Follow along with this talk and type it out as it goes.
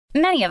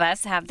Many of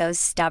us have those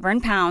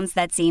stubborn pounds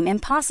that seem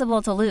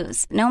impossible to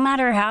lose, no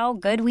matter how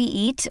good we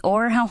eat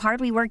or how hard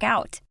we work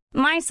out.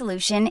 My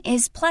solution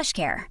is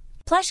PlushCare.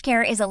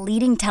 PlushCare is a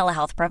leading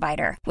telehealth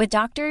provider with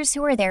doctors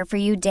who are there for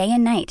you day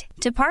and night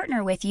to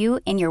partner with you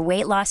in your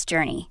weight loss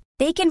journey.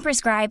 They can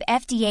prescribe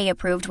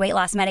FDA-approved weight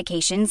loss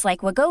medications like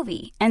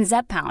Wegovy and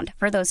Zepbound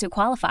for those who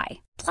qualify.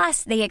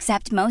 Plus, they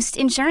accept most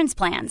insurance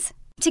plans.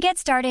 To get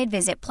started,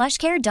 visit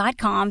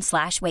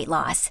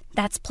plushcare.com/weightloss.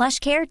 That's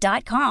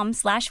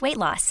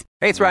plushcare.com/weightloss.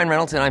 Hey, it's Ryan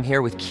Reynolds, and I'm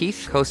here with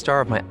Keith,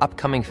 co-star of my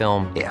upcoming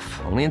film, If,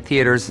 only in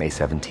theaters May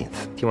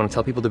 17th. Do you want to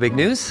tell people the big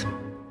news?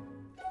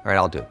 All right,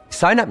 I'll do it.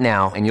 Sign up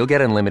now and you'll get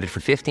unlimited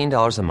for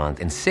 $15 a month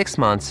and 6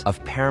 months of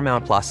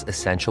Paramount Plus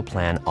Essential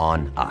Plan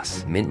on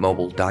us.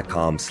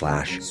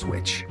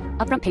 MintMobile.com/switch.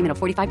 Upfront payment of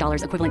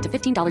 $45 equivalent to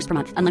 $15 per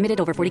month. Unlimited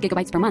over 40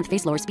 gigabytes per month.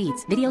 Face lower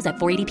speeds. Videos at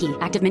 480p.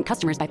 Active Mint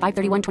customers by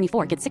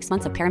 531.24 get 6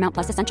 months of Paramount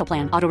Plus Essential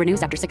Plan. Auto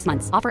renews after 6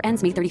 months. Offer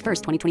ends May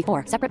 31st,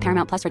 2024. Separate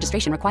Paramount Plus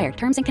registration required.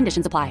 Terms and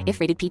conditions apply if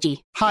rated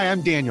PG. Hi,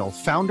 I'm Daniel,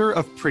 founder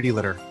of Pretty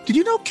Litter. Did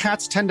you know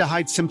cats tend to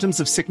hide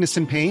symptoms of sickness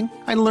and pain?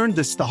 I learned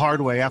this the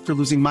hard way after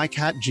losing my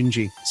cat,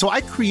 Gingy. So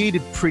I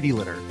created Pretty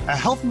Litter, a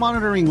health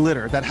monitoring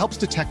litter that helps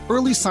detect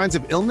early signs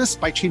of illness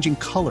by changing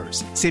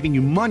colors, saving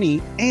you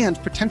money and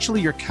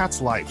potentially your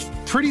cat's life.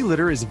 Pretty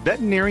Litter is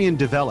veterinarian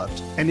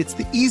developed, and it's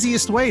the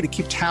easiest way to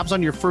keep tabs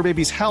on your fur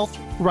baby's health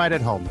right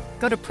at home.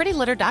 Go to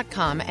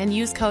prettylitter.com and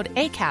use code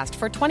ACAST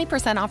for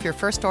 20% off your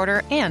first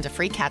order and a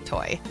free cat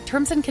toy.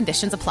 Terms and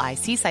conditions apply.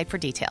 See site for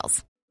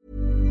details.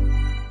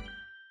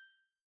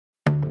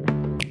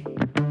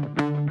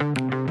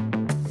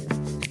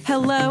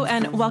 Hello,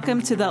 and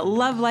welcome to the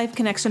Love Life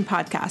Connection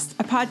podcast,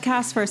 a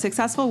podcast for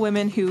successful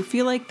women who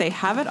feel like they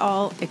have it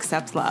all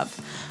except love.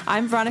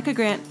 I'm Veronica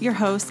Grant, your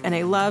host and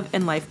a love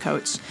and life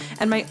coach.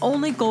 And my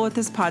only goal with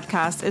this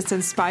podcast is to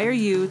inspire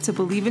you to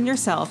believe in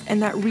yourself and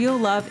that real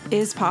love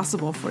is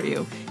possible for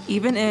you,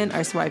 even in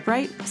our swipe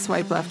right,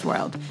 swipe left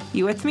world.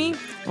 You with me?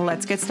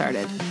 Let's get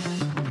started.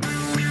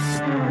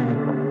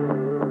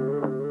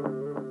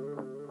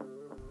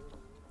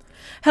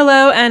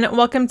 Hello, and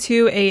welcome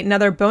to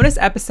another bonus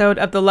episode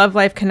of the Love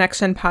Life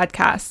Connection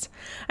podcast.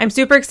 I'm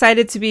super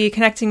excited to be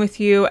connecting with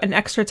you an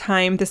extra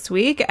time this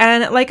week.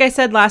 And like I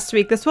said last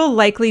week, this will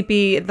likely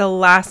be the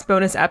last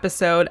bonus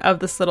episode of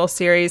this little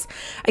series.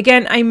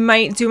 Again, I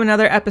might do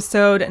another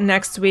episode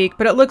next week,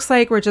 but it looks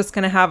like we're just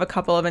going to have a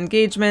couple of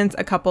engagements,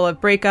 a couple of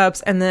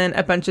breakups, and then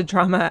a bunch of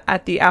drama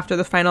after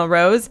the final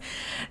rose.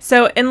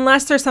 So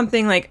unless there's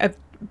something like a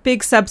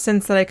big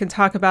substance that I can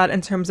talk about in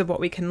terms of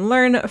what we can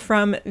learn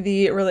from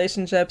the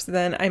relationships,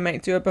 then I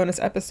might do a bonus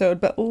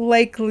episode, but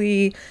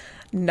likely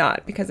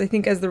not, because I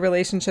think as the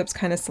relationships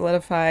kind of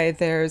solidify,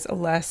 there's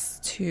less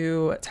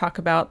to talk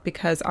about,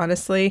 because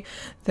honestly,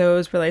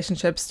 those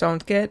relationships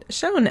don't get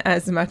shown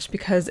as much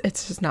because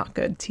it's just not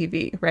good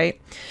TV, right?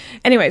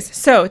 Anyways,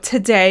 so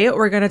today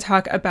we're going to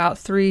talk about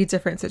 3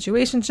 different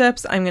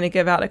situationships. I'm going to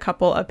give out a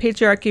couple of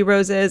patriarchy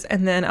roses,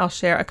 and then I'll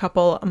share a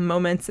couple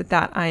moments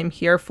that I'm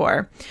here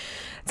for.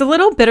 It's a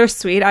little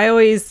bittersweet. I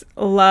always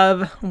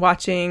love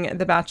watching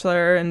The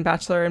Bachelor and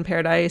Bachelor in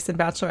Paradise and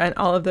Bachelorette and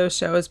all of those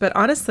shows. But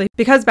honestly,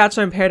 because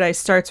Bachelor in Paradise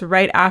starts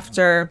right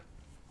after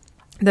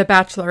The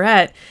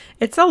Bachelorette,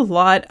 it's a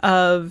lot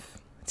of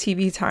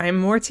TV time,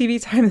 more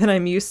TV time than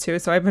I'm used to.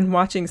 So I've been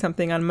watching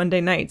something on Monday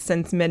nights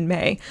since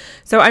mid-May.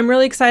 So I'm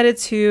really excited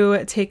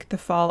to take the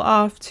fall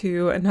off,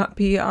 to not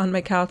be on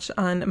my couch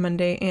on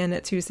Monday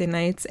and Tuesday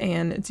nights,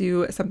 and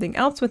do something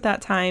else with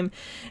that time.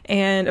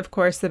 And of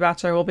course, The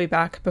Bachelor will be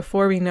back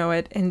before we know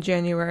it in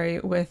January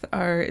with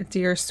our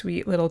dear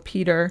sweet little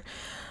Peter.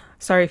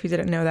 Sorry if you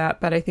didn't know that,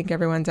 but I think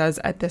everyone does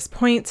at this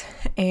point.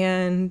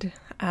 And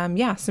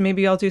so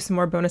maybe I'll do some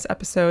more bonus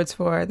episodes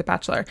for The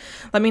Bachelor.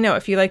 Let me know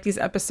if you like these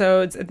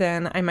episodes,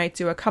 then I might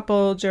do a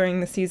couple during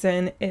the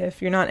season.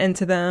 If you're not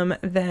into them,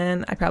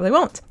 then I probably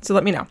won't. So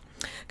let me know.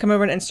 Come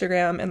over to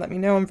Instagram and let me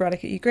know. I'm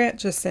Veronica E. Grant.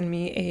 Just send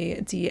me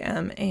a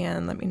DM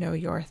and let me know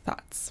your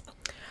thoughts.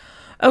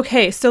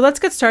 Okay, so let's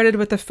get started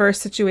with the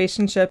first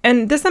situationship.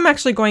 And this I'm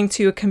actually going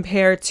to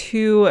compare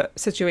 2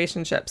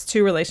 situationships,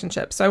 2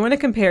 relationships. So I want to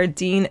compare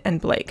Dean and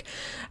Blake.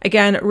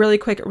 Again, really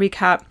quick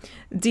recap.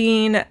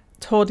 Dean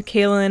told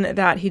Kaylin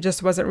that he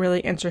just wasn't really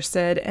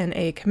interested in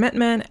a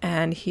commitment,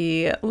 and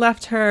he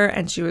left her,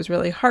 and she was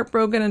really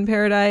heartbroken in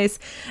Paradise.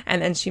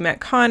 And then she met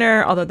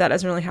Connor, although that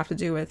doesn't really have to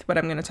do with what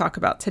I'm going to talk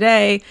about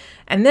today.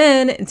 And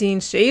then Dean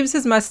shaves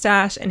his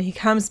mustache and he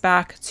comes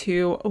back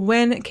to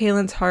win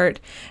Kaylin's heart,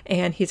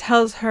 and he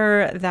tells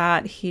her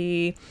that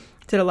he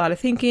did a lot of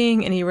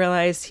thinking and he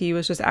realized he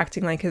was just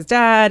acting like his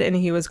dad and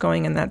he was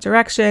going in that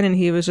direction and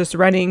he was just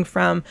running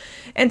from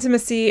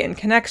intimacy and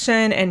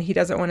connection, and he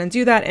doesn't want to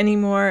do that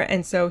anymore,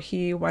 and so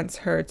he wants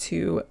her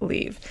to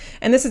leave.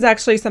 And this is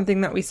actually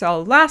something that we saw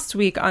last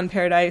week on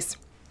Paradise,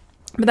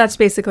 but that's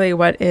basically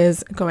what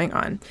is going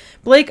on.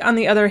 Blake, on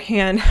the other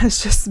hand,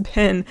 has just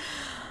been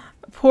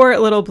poor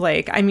little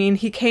Blake. I mean,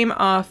 he came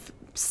off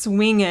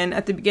swinging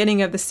at the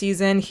beginning of the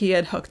season. He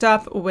had hooked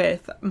up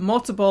with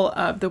multiple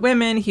of the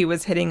women. He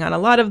was hitting on a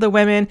lot of the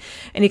women,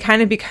 and he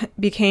kind of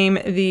became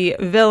the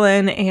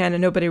villain, and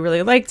nobody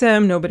really liked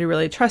him. Nobody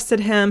really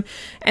trusted him.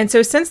 And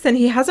so since then,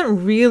 he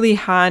hasn't really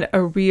had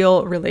a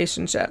real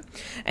relationship.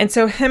 And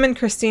so him and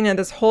Christina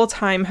this whole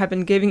time have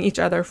been giving each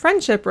other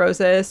friendship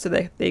roses so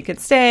that they could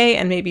stay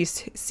and maybe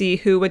see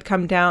who would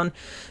come down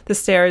the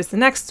stairs the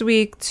next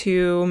week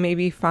to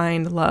maybe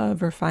find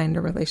love or find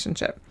a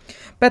relationship.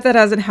 But that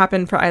hasn't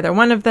happened for either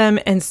one of them.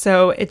 And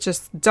so it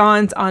just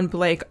dawns on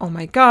Blake, oh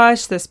my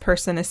gosh, this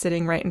person is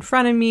sitting right in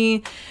front of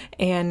me.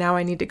 And now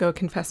I need to go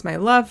confess my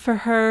love for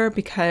her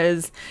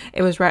because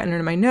it was right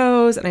under my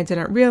nose and I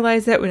didn't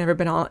realize it. We've never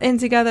been all in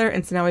together.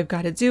 And so now we've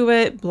got to do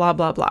it, blah,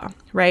 blah, blah,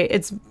 right?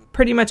 It's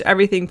pretty much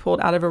everything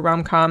pulled out of a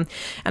rom-com.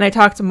 And I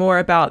talked more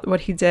about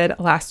what he did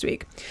last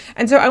week.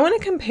 And so I want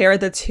to compare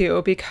the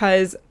two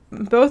because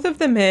both of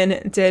the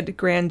men did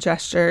grand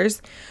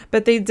gestures,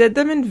 but they did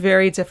them in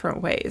very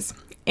different ways.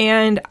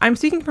 And I'm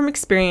speaking from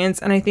experience,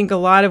 and I think a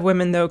lot of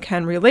women, though,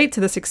 can relate to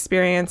this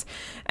experience,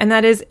 and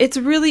that is it's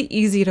really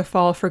easy to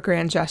fall for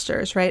grand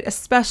gestures, right?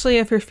 Especially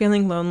if you're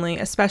feeling lonely,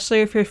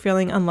 especially if you're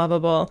feeling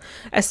unlovable,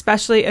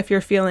 especially if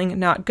you're feeling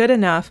not good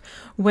enough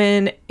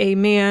when a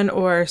man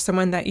or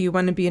someone that you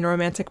want to be in a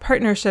romantic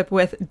partnership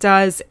with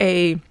does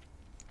a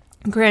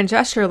grand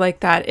gesture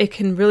like that. It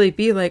can really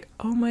be like,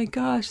 oh my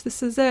gosh,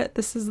 this is it.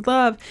 This is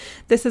love.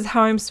 This is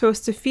how I'm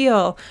supposed to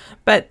feel.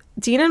 But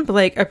Dean and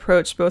Blake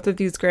approach both of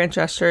these grand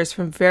gestures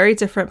from very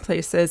different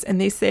places,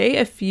 and they say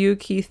a few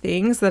key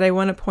things that I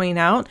want to point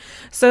out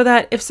so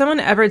that if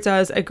someone ever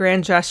does a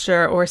grand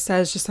gesture or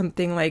says just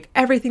something like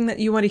everything that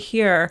you want to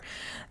hear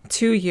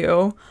to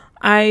you,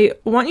 I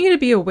want you to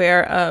be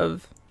aware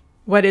of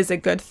what is a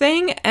good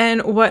thing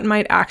and what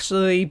might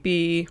actually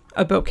be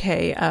a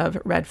bouquet of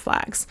red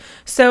flags.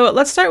 So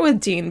let's start with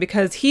Dean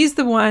because he's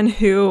the one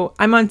who,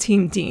 I'm on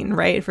team Dean,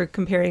 right? If we're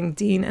comparing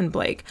Dean and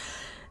Blake.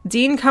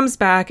 Dean comes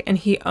back and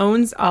he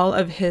owns all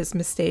of his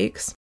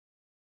mistakes.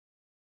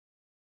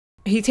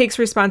 He takes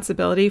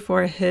responsibility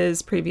for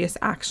his previous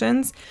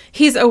actions.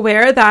 He's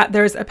aware that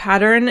there's a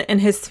pattern in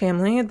his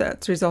family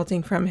that's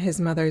resulting from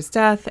his mother's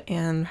death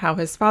and how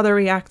his father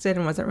reacted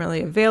and wasn't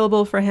really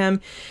available for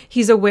him.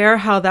 He's aware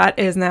how that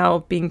is now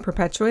being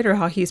perpetuated or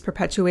how he's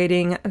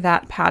perpetuating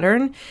that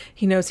pattern.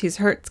 He knows he's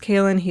hurt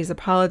Kaylin. He's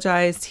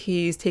apologized.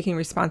 He's taking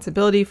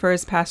responsibility for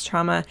his past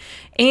trauma.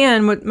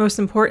 And what most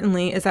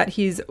importantly is that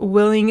he's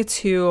willing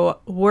to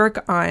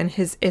work on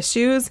his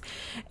issues,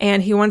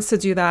 and he wants to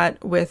do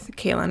that with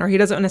Kaylin, or he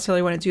doesn't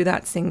necessarily want to do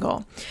that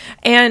single.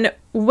 And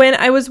when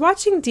I was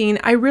watching Dean,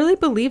 I really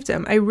believed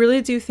him. I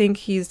really do think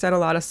he's done a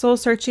lot of soul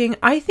searching.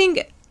 I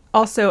think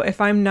also,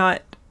 if I'm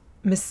not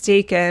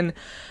mistaken,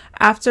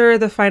 after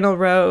the final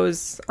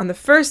rose on the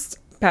first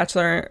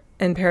Bachelor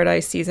in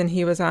Paradise season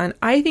he was on,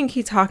 I think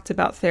he talked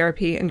about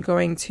therapy and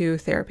going to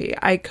therapy.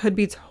 I could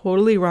be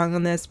totally wrong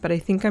on this, but I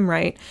think I'm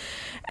right.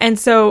 And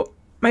so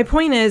my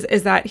point is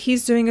that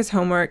he's doing his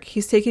homework,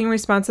 he's taking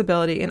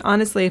responsibility, and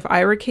honestly, if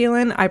I were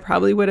Kaylin, I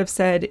probably would have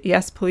said,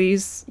 yes,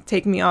 please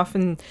take me off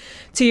and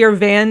to your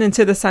van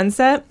into the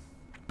sunset.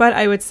 But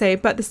I would say,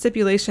 but the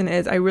stipulation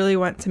is I really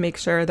want to make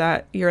sure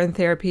that you're in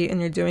therapy and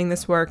you're doing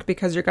this work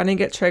because you're going to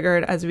get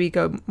triggered as we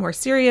go more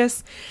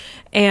serious.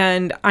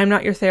 And I'm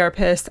not your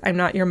therapist. I'm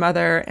not your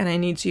mother. And I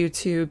need you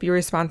to be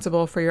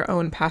responsible for your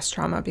own past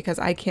trauma because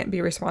I can't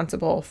be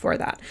responsible for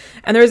that.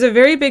 And there's a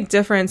very big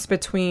difference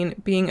between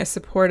being a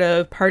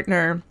supportive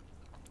partner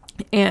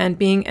and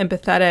being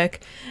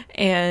empathetic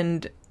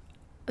and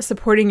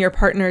supporting your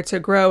partner to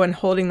grow and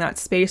holding that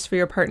space for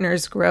your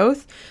partner's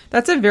growth.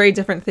 That's a very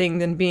different thing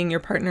than being your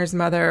partner's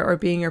mother or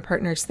being your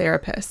partner's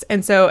therapist.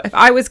 And so if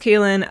I was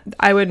Kaylin,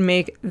 I would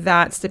make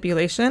that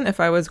stipulation if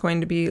I was going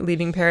to be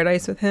leaving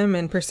Paradise with him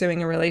and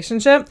pursuing a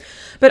relationship.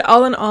 But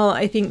all in all,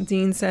 I think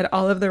Dean said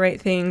all of the right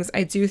things.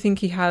 I do think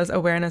he has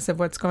awareness of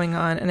what's going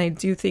on, and I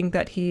do think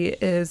that he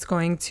is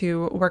going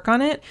to work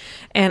on it.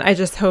 And I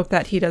just hope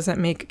that he doesn't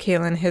make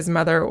Kaylin his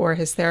mother or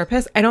his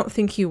therapist. I don't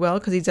think he will,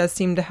 because he does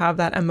seem to have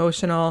that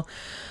emotional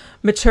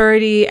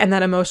maturity and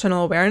that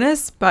emotional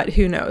awareness, but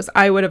who knows?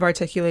 I would have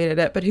articulated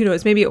it, but who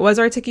knows? Maybe it was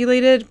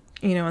articulated,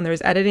 and there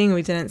was editing,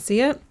 we didn't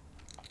see it.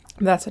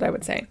 That's what I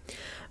would say.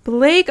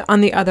 Blake, on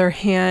the other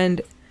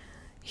hand,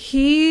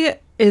 he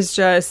is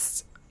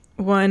just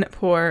one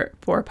poor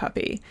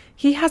puppy.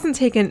 He hasn't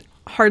taken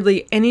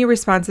hardly any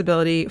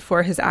responsibility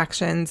for his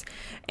actions,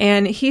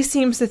 and he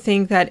seems to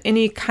think that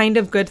any kind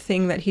of good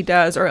thing that he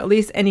does, or at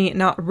least any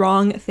not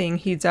wrong thing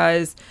he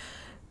does,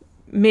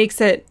 makes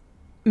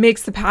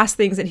the past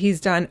things that he's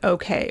done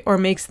okay, or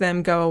makes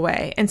them go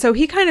away. And so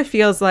he kind of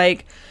feels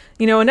like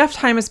enough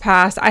time has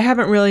passed. I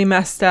haven't really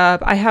messed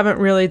up. I haven't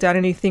really done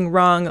anything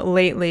wrong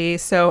lately.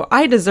 So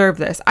I deserve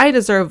this. I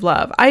deserve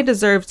love. I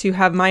deserve to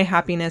have my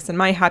happiness and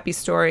my happy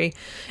story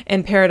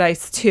in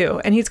paradise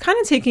too. And he's kind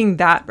of taking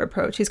that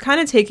approach. He's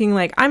kind of taking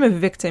like, I'm a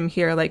victim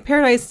here. Like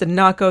paradise did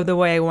not go the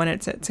way I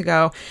wanted it to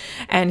go.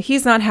 And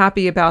he's not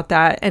happy about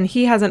that. And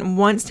he hasn't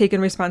once taken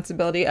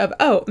responsibility of,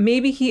 oh,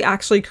 maybe he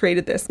actually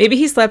created this. Maybe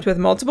he slept with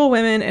multiple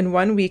women in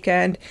one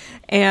weekend.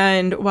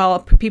 And while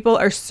people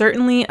are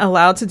certainly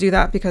allowed to do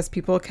that because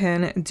people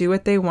can do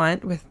what they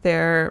want with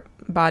their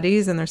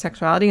bodies and their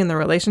sexuality and their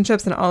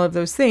relationships and all of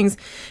those things,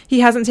 he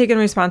hasn't taken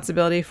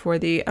responsibility for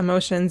the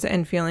emotions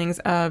and feelings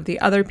of the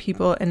other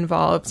people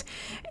involved.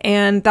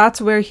 And that's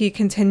where he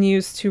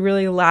continues to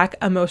really lack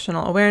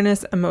emotional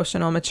awareness,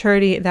 emotional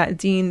maturity that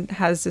Dean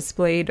has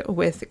displayed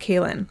with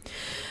Caelynn.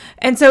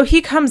 And so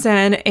he comes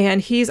in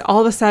and he's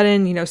all of a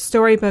sudden,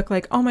 storybook,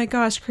 like, oh my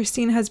gosh,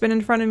 Christine has been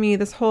in front of me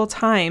this whole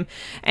time.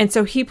 And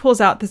so he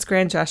pulls out this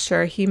grand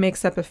gesture. He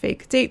makes up a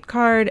fake date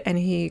card and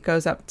he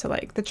goes up to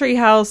like the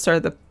treehouse or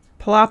the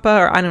palapa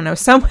or I don't know,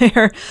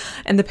 somewhere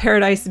in the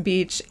Paradise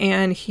Beach.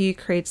 And he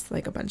creates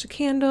like a bunch of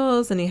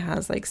candles and he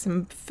has like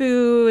some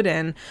food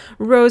and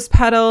rose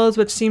petals,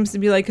 which seems to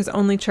be like his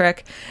only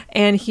trick.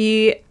 And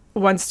he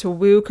wants to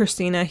woo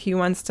Christina. He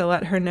wants to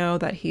let her know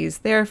that he's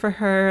there for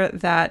her,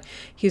 that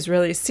he's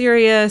really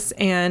serious,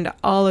 and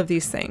all of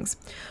these things.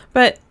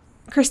 But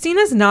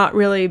Christina's not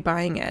really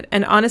buying it.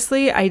 And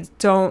honestly, I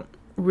don't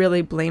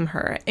really blame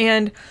her.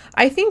 And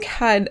I think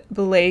had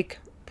Blake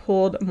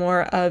pulled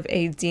more of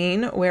a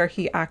Dean where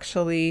he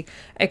actually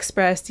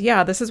expressed,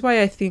 yeah, this is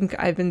why I think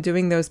I've been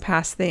doing those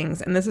past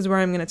things, and this is where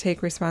I'm going to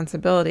take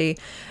responsibility,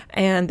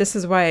 and this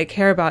is why I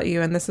care about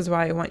you, and this is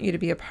why I want you to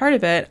be a part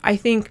of it, I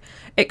think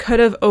it could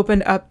have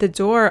opened up the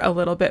door a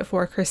little bit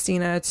for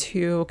Christina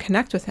to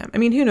connect with him. I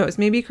mean, who knows?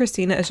 Maybe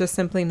Christina is just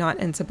simply not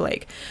into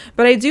Blake.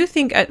 But I do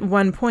think at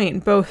one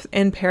point, both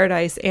in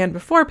Paradise and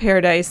before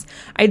Paradise,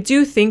 I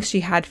do think she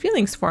had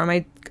feelings for him.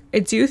 I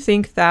do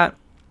think that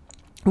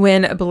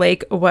when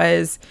Blake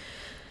was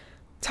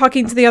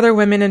talking to the other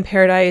women in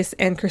Paradise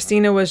and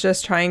Christina was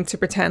just trying to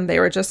pretend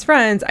they were just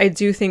friends, I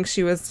do think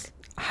she was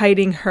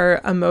hiding her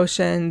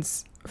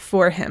emotions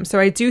for him. So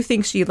I do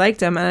think she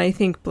liked him, and I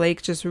think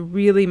Blake just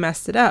really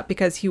messed it up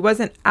because he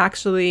wasn't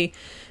actually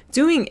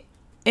doing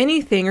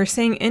anything or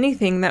saying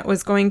anything that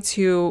was going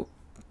to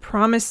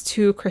promise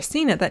to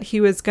Christina that he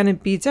was going to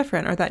be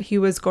different or that he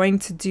was going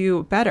to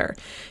do better.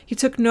 He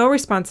took no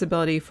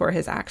responsibility for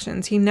his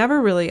actions. He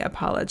never really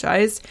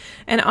apologized.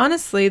 And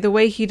honestly, the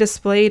way he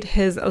displayed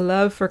his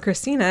love for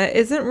Christina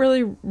isn't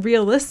really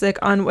realistic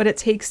on what it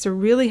takes to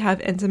really have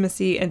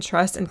intimacy and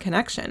trust and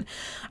connection.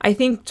 I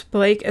think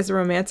Blake is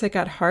romantic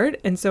at heart,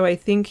 and so I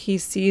think he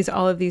sees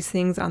all of these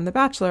things on The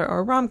Bachelor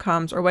or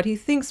rom-coms or what he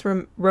thinks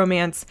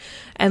romance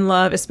and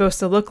love is supposed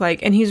to look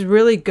like. And he's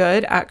really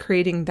good at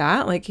creating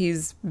that. Like,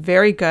 he's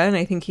very good, and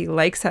I think he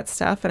likes that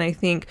stuff. And I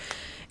think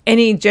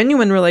any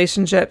genuine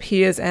relationship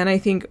he is in, I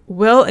think,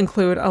 will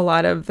include a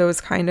lot of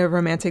those kind of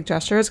romantic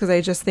gestures, because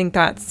I just think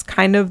that's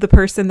kind of the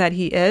person that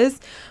he is.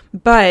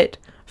 But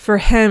for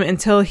him,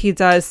 until he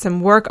does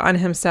some work on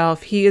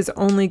himself, he is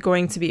only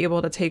going to be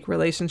able to take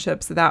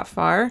relationships that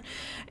far.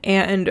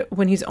 And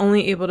when he's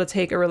only able to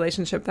take a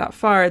relationship that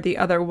far, the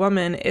other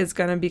woman is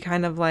going to be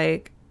kind of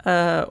like,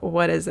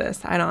 what is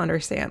this? I don't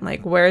understand.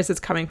 Like, where is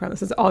this coming from?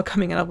 This is all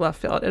coming out of left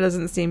field. It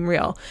doesn't seem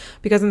real,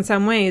 because in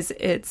some ways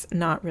it's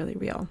not really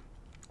real.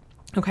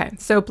 Okay,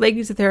 so Blake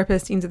needs a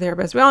therapist, Dean's a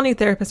therapist. We all need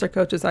therapists or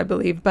coaches, I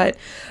believe, but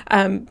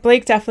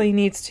Blake definitely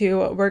needs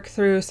to work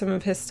through some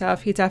of his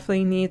stuff. He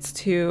definitely needs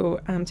to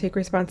take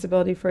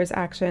responsibility for his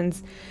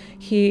actions.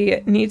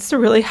 He needs to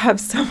really have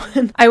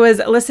someone. I was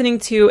listening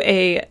to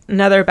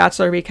another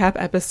Bachelor recap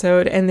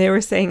episode, and they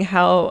were saying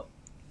how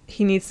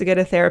he needs to get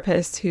a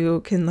therapist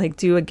who can like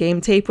do a game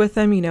tape with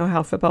them. You know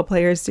how football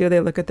players do. They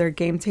look at their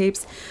game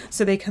tapes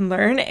so they can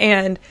learn.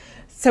 And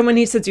someone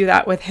needs to do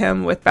that with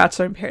him with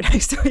Bachelor in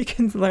Paradise so he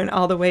can learn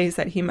all the ways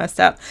that he messed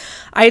up.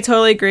 I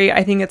totally agree.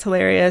 I think it's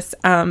hilarious.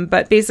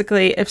 But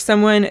basically, if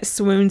someone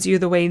swoons you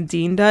the way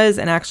Dean does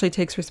and actually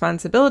takes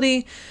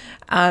responsibility,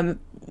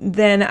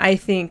 then I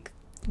think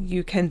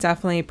you can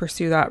definitely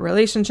pursue that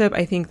relationship.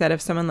 I think that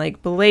if someone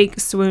like Blake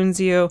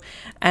swoons you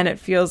and it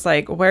feels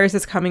like, where is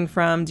this coming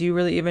from? Do you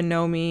really even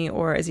know me?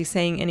 Or is he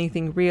saying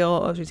anything real?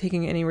 Or is he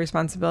taking any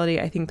responsibility?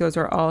 I think those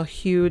are all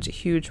huge,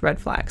 huge red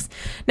flags.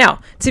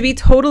 Now, to be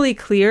totally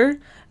clear,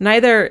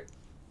 neither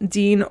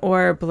Dean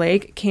or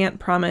Blake can't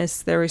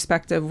promise their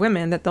respective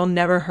women that they'll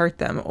never hurt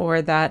them or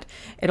that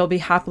it'll be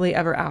happily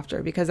ever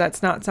after, because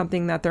that's not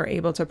something that they're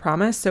able to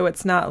promise. So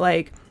it's not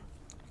like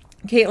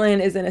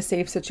Caelynn is in a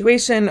safe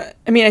situation.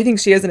 I mean, I think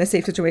she is in a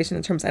safe situation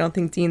in terms, I don't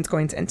think Dean's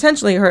going to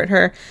intentionally hurt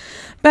her,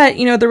 but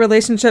the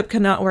relationship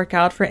cannot work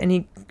out for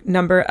any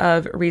number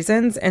of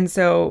reasons. And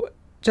so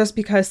just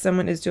because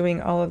someone is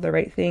doing all of the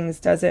right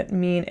things doesn't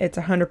mean it's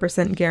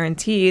 100%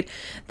 guaranteed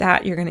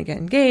that you're going to get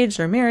engaged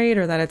or married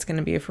or that it's going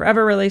to be a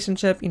forever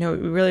relationship. We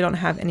really don't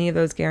have any of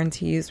those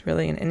guarantees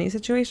really in any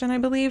situation, I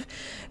believe.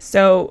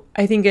 So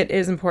I think it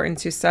is important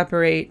to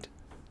separate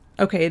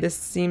okay, this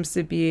seems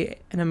to be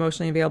an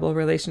emotionally available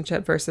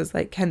relationship versus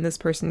like, can this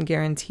person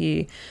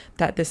guarantee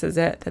that this is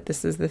it, that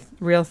this is the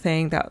real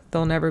thing, that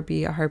there'll never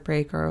be a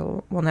heartbreak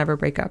or we'll never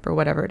break up or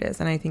whatever it is.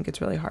 And I think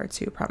it's really hard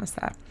to promise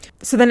that.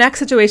 So the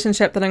next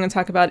situationship that I'm going to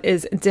talk about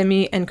is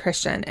Demi and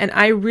Christian. And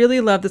I really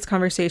love this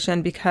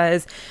conversation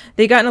because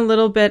they got in a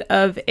little bit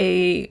of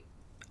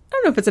I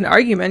don't know if it's an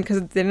argument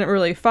because they didn't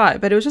really fight,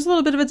 but it was just a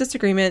little bit of a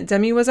disagreement.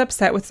 Demi was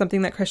upset with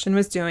something that Christian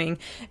was doing,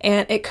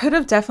 and it could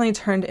have definitely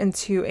turned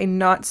into a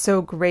not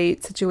so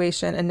great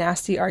situation, a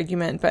nasty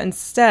argument. But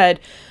instead,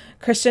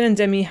 Christian and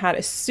Demi had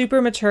a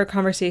super mature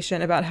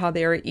conversation about how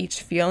they were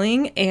each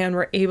feeling and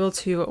were able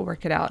to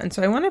work it out. And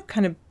so I want to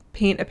kind of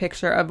paint a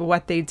picture of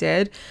what they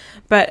did,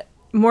 but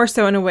more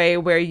so in a way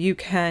where you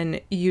can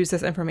use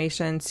this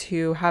information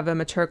to have a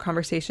mature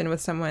conversation with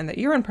someone that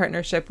you're in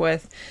partnership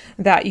with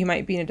that you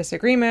might be in a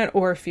disagreement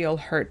or feel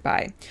hurt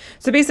by.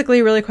 So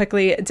basically, really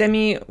quickly,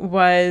 Demi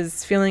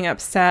was feeling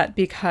upset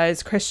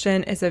because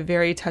Christian is a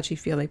very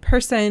touchy-feely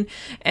person,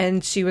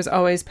 and she was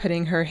always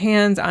putting her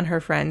hands on her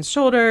friend's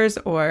shoulders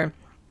or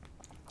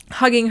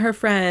hugging her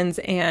friends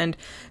and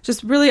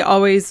just really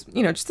always,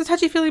 just a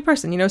touchy-feely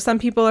person. Some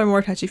people are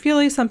more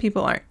touchy-feely, some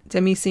people aren't.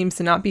 Demi seems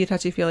to not be a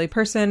touchy-feely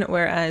person,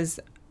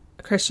 whereas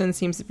Christian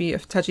seems to be a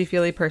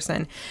touchy-feely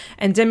person.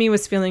 And Demi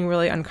was feeling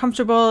really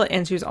uncomfortable,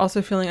 and she was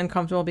also feeling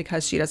uncomfortable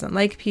because she doesn't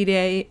like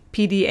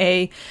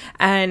PDA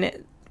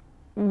and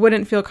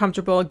wouldn't feel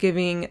comfortable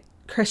giving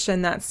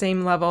Christian that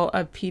same level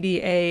of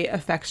PDA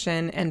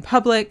affection in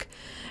public.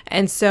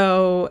 And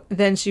so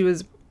then she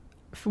was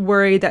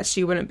worried that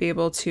she wouldn't be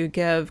able to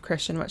give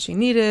Christian what she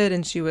needed,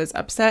 and she was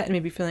upset and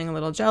maybe feeling a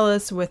little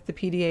jealous with the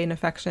PDA and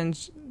affection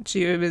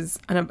she was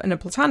in a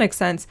platonic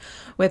sense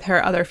with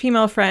her other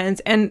female friends,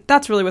 and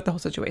that's really what the whole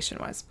situation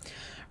was,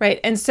 right?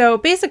 And so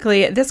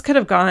basically this could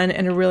have gone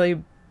in a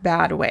really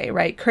bad way,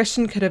 right?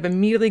 Christian could have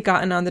immediately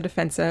gotten on the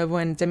defensive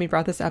when Demi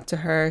brought this up to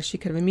her. She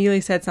could have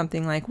immediately said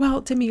something like,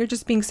 well, Demi, you're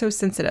just being so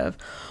sensitive.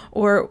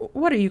 Or,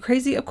 what, are you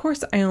crazy? Of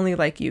course I only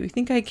like you. You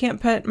think I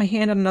can't put my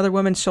hand on another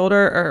woman's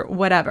shoulder or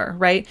whatever,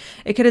 right?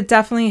 It could have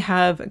definitely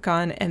have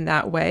gone in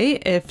that way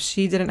if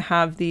she didn't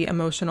have the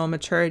emotional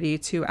maturity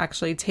to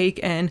actually take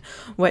in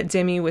what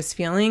Demi was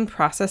feeling,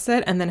 process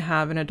it, and then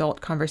have an adult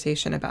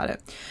conversation about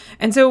it.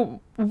 And so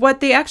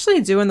what they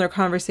actually do in their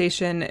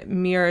conversation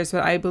mirrors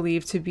what I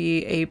believe to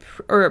be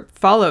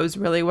follows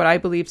really what I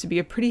believe to be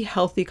a pretty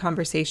healthy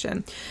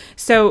conversation.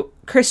 So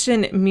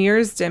Christian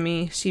mirrors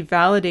Demi, she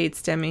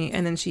validates Demi,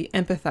 and then she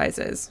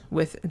empathizes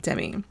with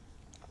Demi.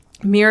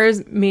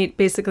 Mirrors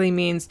basically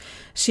means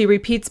she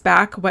repeats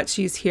back what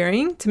she's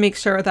hearing to make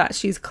sure that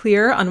she's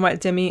clear on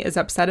what Demi is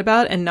upset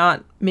about and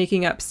not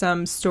making up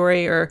some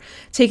story or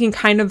taking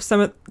some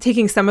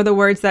of the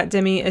words that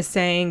Demi is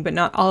saying, but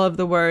not all of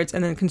the words,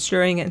 and then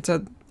construing it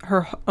into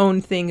her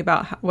own thing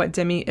about what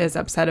Demi is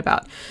upset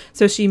about.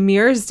 So she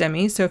mirrors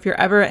Demi. So if you're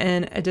ever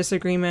in a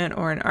disagreement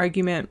or an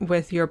argument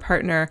with your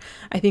partner,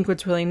 I think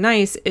what's really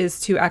nice is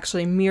to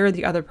actually mirror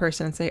the other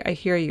person and say, I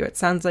hear you. It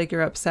sounds like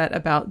you're upset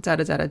about da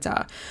da da da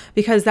da,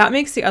 because that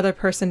makes the other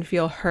person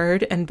feel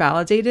heard and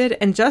validated.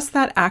 And just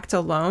that act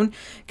alone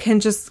can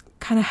just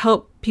kind of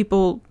help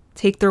people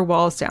take their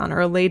walls down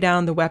or lay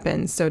down the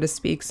weapons, so to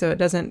speak, so it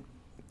doesn't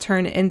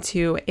turn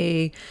into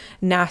a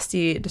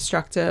nasty,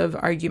 destructive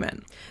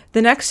argument.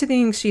 The next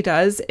thing she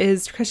does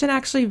is Christian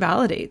actually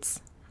validates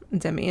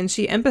Demi and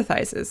she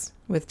empathizes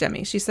with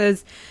Demi. She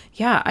says,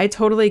 yeah, I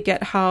totally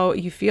get how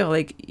you feel.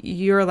 Like,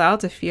 you're allowed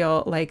to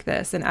feel like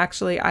this. And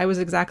actually, I was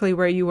exactly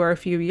where you were a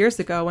few years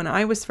ago when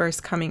I was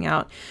first coming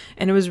out.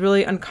 And it was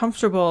really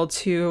uncomfortable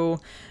to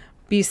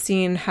be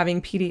seen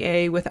having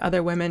PDA with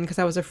other women because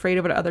I was afraid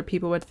of what other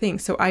people would think.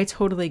 So I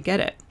totally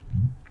get it.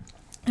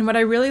 And what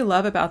I really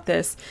love about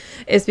this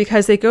is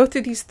because they go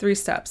through these 3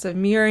 steps of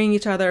mirroring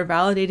each other,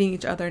 validating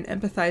each other, and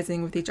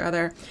empathizing with each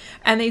other.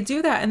 And they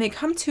do that and they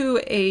come to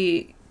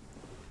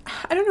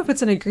I don't know if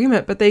it's an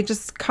agreement, but they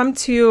just come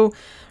to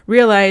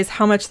realize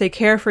how much they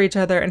care for each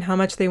other and how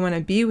much they want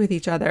to be with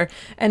each other.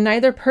 And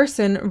neither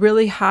person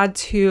really had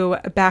to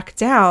back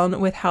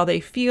down with how they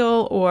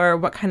feel or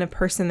what kind of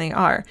person they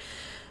are.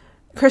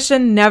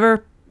 Christian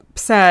never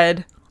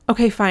said,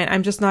 okay, fine,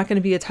 I'm just not going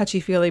to be a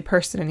touchy-feely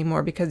person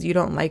anymore because you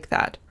don't like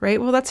that, right?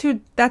 Well, that's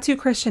who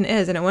Christian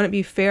is, and it wouldn't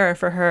be fair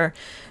for her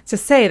to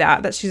say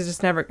that she's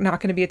just never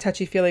not going to be a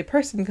touchy-feely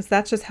person, because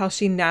that's just how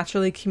she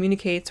naturally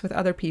communicates with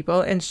other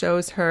people and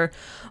shows her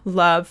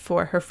love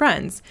for her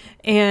friends.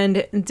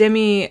 And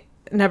Demi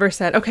never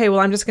said, okay, well,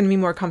 I'm just going to be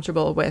more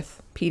comfortable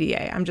with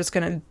PDA. I'm just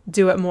going to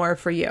do it more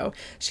for you.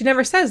 She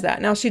never says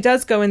that. Now, she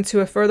does go into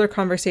a further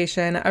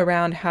conversation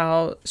around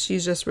how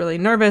she's just really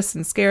nervous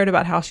and scared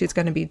about how she's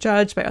going to be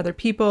judged by other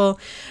people.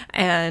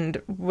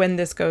 And when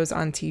this goes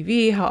on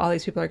TV, how all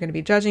these people are going to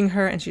be judging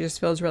her. And she just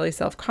feels really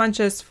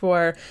self-conscious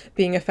for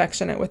being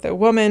affectionate with a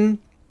woman.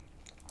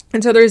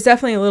 And so there's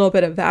definitely a little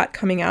bit of that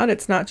coming out.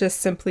 It's not just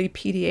simply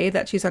PDA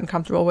that she's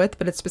uncomfortable with,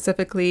 but it's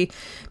specifically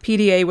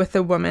PDA with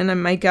a woman.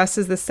 And my guess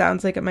is this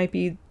sounds like it might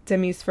be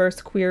Demi's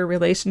first queer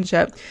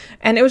relationship.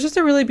 And it was just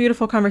a really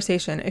beautiful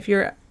conversation. If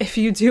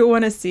you do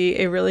want to see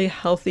a really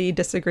healthy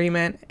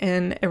disagreement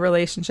in a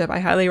relationship, I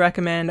highly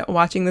recommend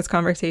watching this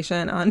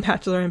conversation on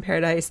Bachelor in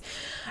Paradise.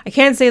 I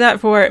can't say that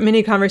for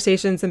many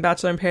conversations in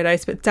Bachelor in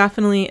Paradise, but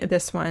definitely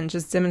this one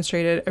just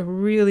demonstrated a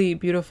really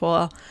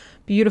beautiful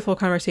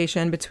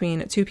conversation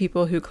between two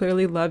people who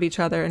clearly love each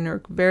other and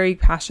are very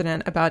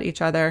passionate about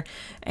each other.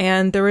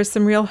 And there was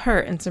some real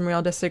hurt and some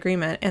real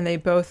disagreement, and they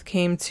both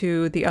came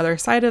to the other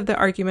side of the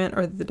argument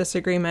or the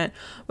disagreement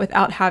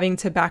without having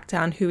to back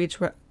down who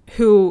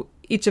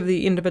each of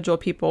the individual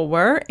people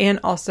were, and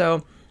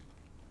also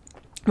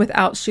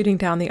without shooting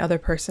down the other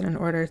person in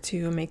order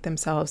to make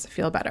themselves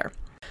feel better.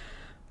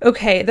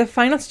 Okay, the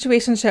final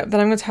situationship that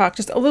I'm going to talk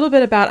just a little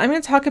bit about, I'm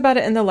going to talk about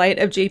it in the light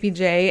of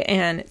JPJ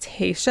and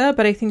Tayshia,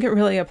 but I think it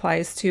really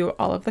applies to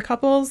all of the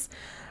couples.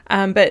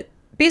 But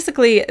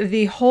basically,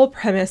 the whole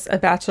premise of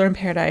Bachelor in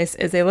Paradise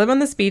is they live on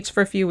this beach for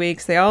a few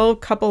weeks, they all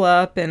couple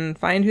up and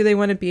find who they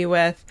want to be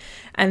with,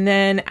 and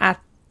then at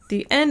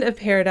the end of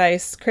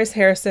Paradise, Chris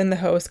Harrison, the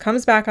host,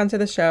 comes back onto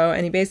the show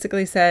and he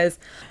basically says,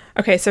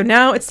 okay, so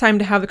now it's time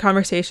to have the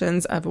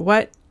conversations of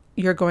what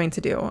you're going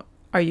to do.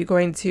 Are you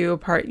going to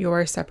part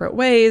your separate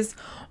ways,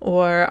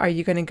 or are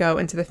you going to go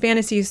into the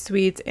fantasy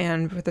suites?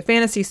 And with the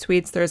fantasy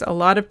suites, there's a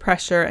lot of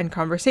pressure and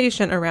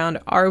conversation around,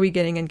 are we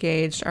getting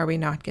engaged? Are we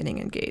not getting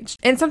engaged?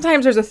 And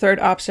sometimes there's a third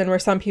option where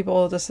some people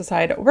will just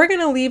decide, we're going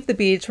to leave the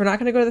beach. We're not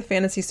going to go to the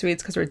fantasy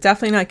suites because we're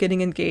definitely not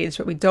getting engaged,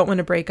 but we don't want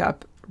to break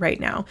up right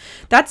now.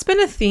 That's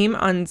been a theme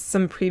on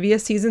some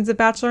previous seasons of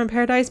Bachelor in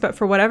Paradise, but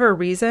for whatever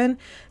reason,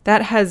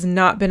 that has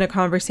not been a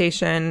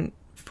conversation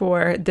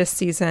for this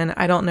season.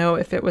 I don't know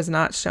if it was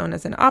not shown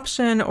as an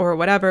option or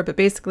whatever, but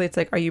basically it's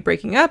like, are you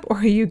breaking up or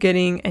are you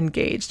getting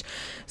engaged?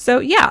 So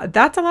yeah,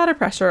 that's a lot of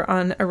pressure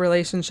on a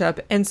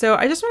relationship. And so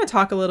I just want to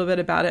talk a little bit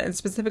about it, and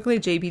specifically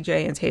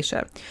JPJ and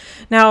Tayshia.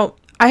 Now,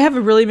 I have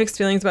really mixed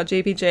feelings about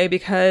JPJ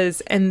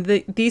because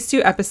in these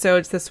two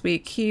episodes this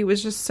week, he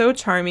was just so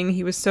charming.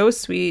 He was so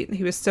sweet.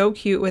 He was so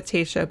cute with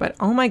Tayshia, but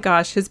oh my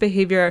gosh, his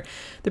behavior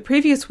the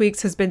previous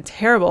weeks has been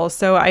terrible.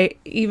 So I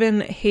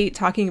even hate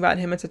talking about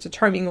him in such a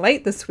charming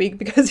light this week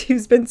because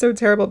he's been so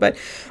terrible, but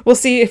we'll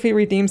see if he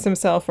redeems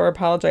himself or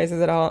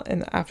apologizes at all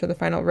after the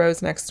final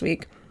rose next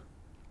week.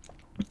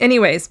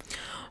 Anyways,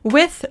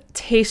 with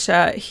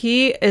Tayshia,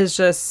 he is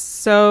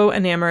just so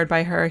enamored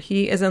by her.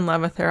 He is in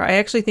love with her. I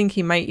actually think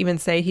he might even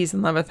say he's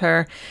in love with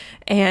her,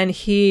 and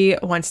he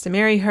wants to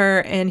marry her.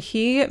 And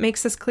he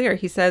makes this clear.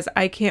 He says,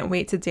 I can't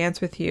wait to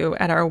dance with you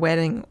at our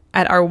wedding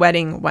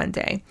one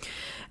day.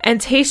 And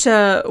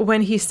Tayshia,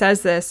 when he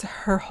says this,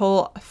 her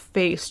whole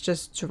face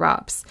just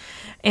drops.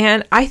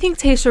 And I think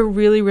Tayshia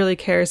really, really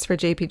cares for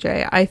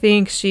JPJ. I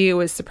think she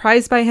was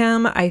surprised by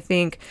him. I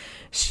think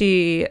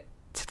she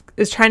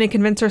is trying to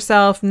convince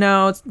herself,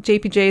 no,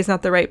 JPJ is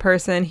not the right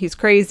person. He's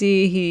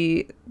crazy.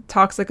 He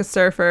talks like a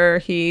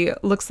surfer. He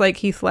looks like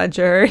Heath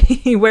Ledger.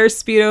 He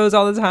wears Speedos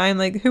all the time.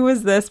 Like, who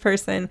is this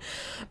person?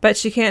 But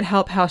she can't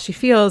help how she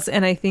feels.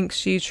 And I think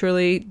she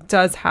truly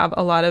does have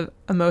a lot of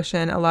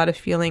emotion, a lot of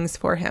feelings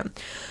for him.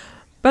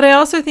 But I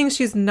also think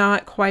she's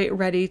not quite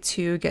ready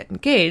to get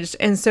engaged.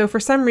 And so for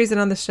some reason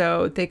on the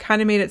show, they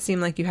kind of made it seem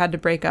like you had to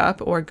break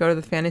up or go to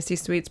the fantasy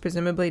suites,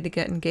 presumably, to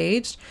get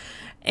engaged.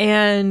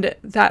 And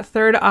that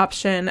third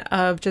option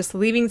of just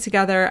leaving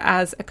together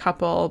as a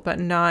couple, but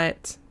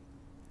not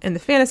in the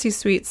fantasy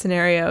suite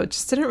scenario,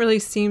 just didn't really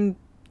seem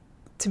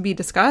to be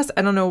discussed.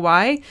 I don't know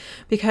why,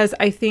 because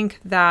I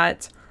think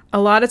that a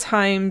lot of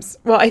times,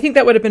 well, I think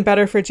that would have been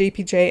better for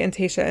JPJ and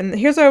Tayshia. And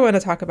here's why I want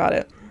to talk about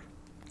it.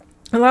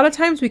 A lot of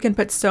times we can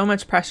put so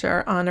much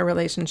pressure on a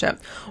relationship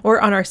or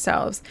on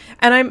ourselves.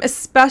 And I'm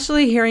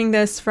especially hearing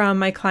this from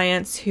my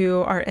clients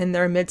who are in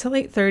their mid to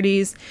late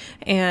 30s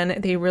and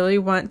they really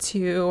want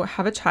to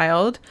have a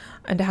child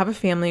and to have a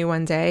family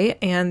one day.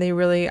 And they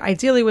really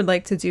ideally would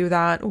like to do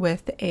that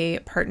with a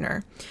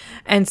partner.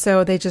 And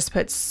so they just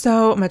put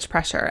so much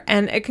pressure.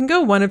 And it can go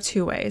one of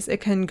two ways.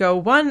 It can go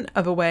one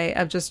of a way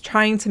of just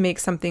trying to make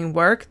something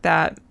work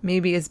that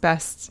maybe is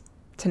best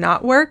to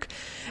not work.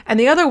 And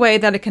the other way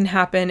that it can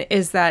happen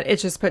is that it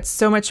just puts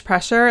so much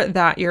pressure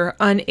that you're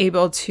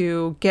unable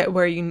to get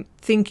where you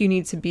think you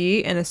need to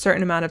be in a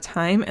certain amount of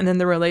time. And then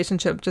the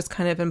relationship just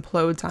kind of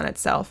implodes on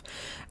itself.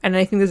 And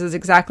I think this is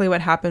exactly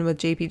what happened with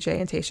JPJ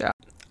and Tayshia.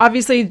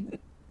 Obviously,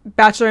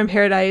 Bachelor in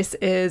Paradise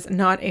is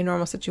not a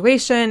normal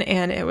situation,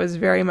 and it was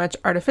very much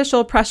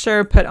artificial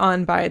pressure put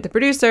on by the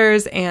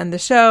producers and the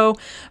show.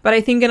 But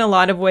I think in a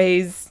lot of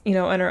ways, you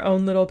know, in our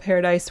own little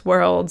paradise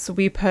worlds,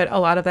 we put a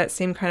lot of that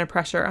same kind of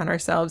pressure on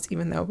ourselves,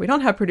 even though we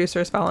don't have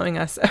producers following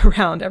us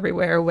around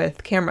everywhere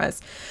with cameras.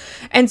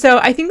 And so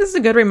I think this is a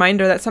good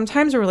reminder that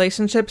sometimes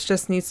relationships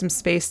just need some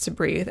space to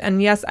breathe.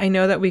 And yes, I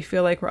know that we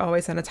feel like we're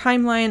always on a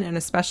timeline, and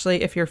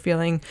especially if you're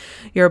feeling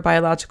your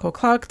biological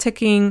clock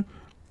ticking,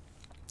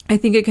 I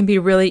think it can be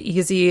really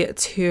easy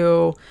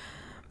to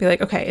be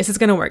like, okay, is this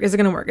going to work? Is it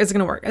going to work? Is it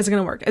going to work? Is it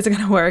going to work? Is it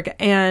going to work?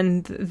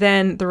 And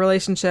then the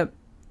relationship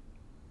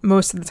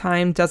most of the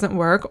time doesn't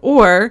work,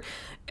 or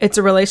it's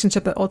a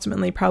relationship that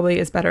ultimately probably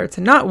is better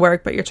to not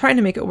work, but you're trying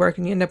to make it work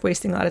and you end up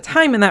wasting a lot of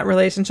time in that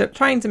relationship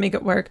trying to make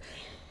it work.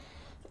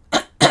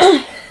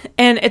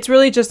 And it's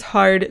really just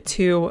hard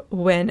to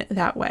win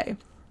that way.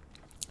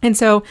 And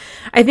so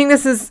I think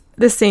this is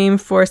the same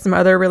for some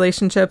other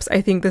relationships.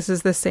 I think this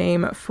is the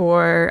same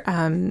for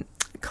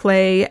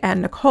Clay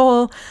and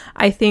Nicole.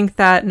 I think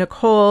that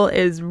Nicole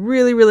is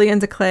really, really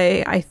into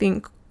Clay. I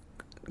think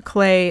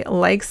Clay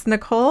likes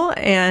Nicole.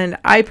 And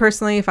I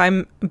personally, if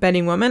I'm a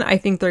betting woman, I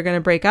think they're going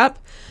to break up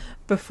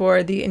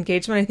before the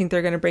engagement. I think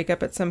they're going to break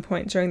up at some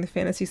point during the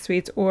fantasy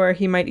suites, or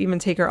he might even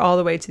take her all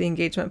the way to the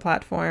engagement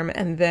platform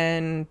and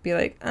then be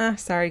like,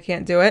 sorry,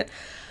 can't do it.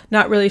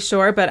 Not really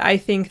sure, but I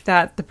think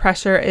that the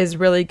pressure is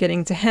really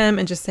getting to him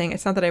and just saying,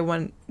 it's not that I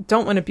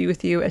don't want to be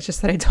with you. It's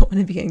just that I don't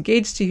want to be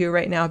engaged to you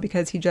right now,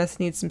 because he just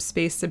needs some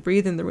space to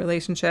breathe in the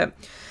relationship.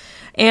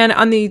 And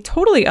on the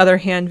totally other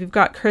hand, we've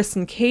got Chris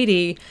and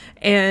Katie,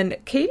 and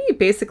Katie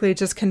basically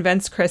just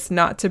convinced Chris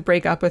not to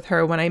break up with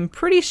her when I'm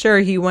pretty sure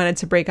he wanted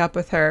to break up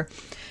with her.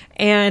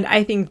 And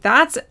I think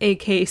that's a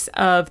case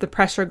of the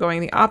pressure going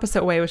the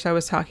opposite way, which I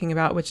was talking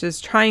about, which is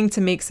trying to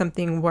make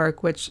something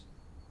work, which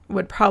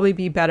would probably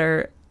be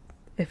better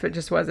if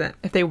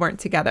they weren't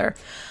together.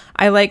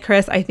 I like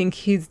Chris. I think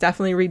he's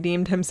definitely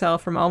redeemed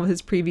himself from all of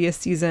his previous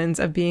seasons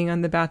of being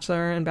on The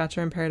Bachelor and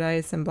Bachelor in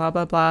Paradise and blah,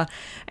 blah, blah.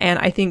 And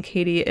I think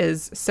Katie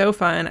is so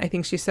fun. I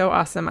think she's so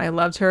awesome. I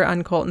loved her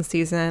on Colton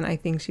season. I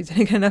think she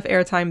didn't get enough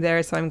airtime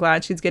there, so I'm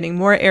glad she's getting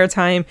more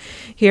airtime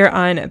here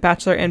on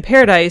Bachelor in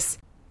Paradise.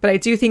 But I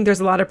do think there's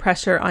a lot of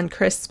pressure on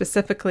Chris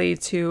specifically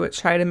to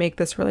try to make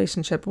this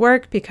relationship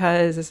work,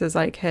 because this is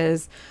like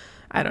his,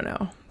 I don't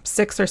know,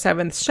 6th or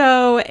 7th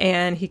show,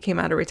 and he came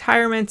out of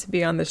retirement to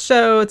be on the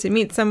show to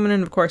meet someone.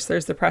 And of course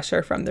there's the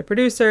pressure from the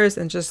producers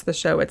and just the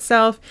show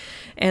itself.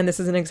 And this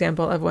is an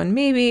example of when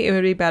maybe it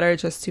would be better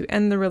just to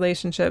end the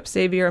relationship,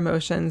 save your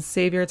emotions,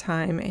 save your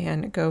time,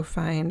 and go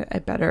find a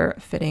better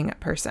fitting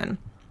person.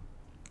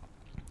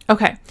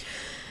 Okay.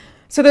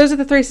 So those are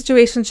the 3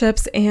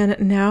 situationships, and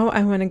now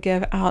I want to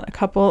give out a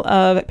couple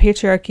of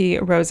patriarchy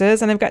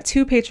roses, and I've got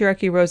 2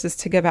 patriarchy roses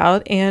to give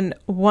out, and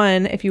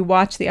one, if you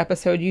watch the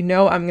episode, you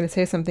know I'm going to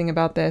say something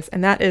about this,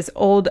 and that is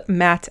old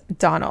Matt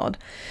Donald.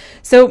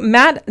 So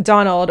Matt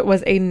Donald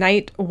was a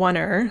night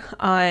oneer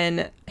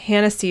on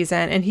Hannah's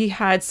season, and he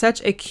had such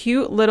a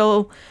cute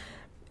little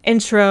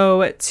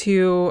intro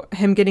to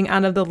him getting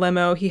out of the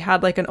limo. He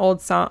had like an old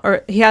song,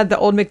 or he had the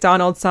old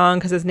McDonald song,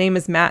 because his name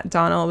is Matt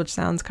Donald, which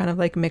sounds kind of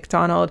like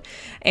McDonald.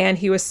 And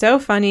he was so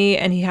funny,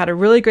 and he had a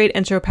really great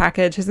intro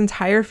package. His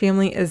entire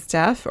family is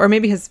deaf, or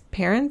maybe his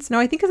parents. No,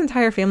 I think his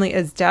entire family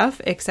is deaf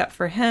except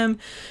for him.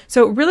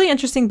 So really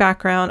interesting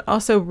background.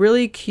 Also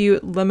really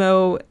cute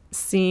limo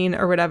scene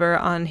or whatever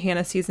on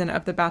Hannah's season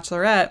of The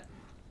Bachelorette.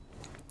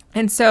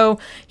 And so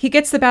he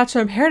gets The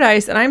Bachelor in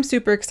Paradise, and I'm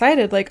super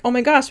excited. Like, oh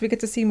my gosh, we get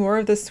to see more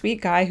of this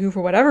sweet guy who,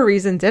 for whatever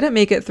reason, didn't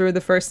make it through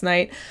the first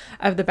night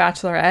of The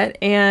Bachelorette.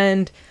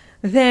 And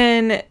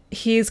then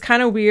he's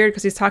kind of weird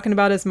because he's talking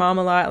about his mom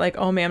a lot. Like,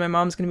 oh man, my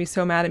mom's going to be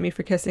so mad at me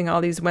for kissing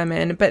all these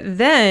women. But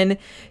then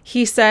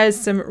he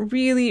says some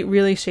really,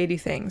 really shady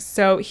things.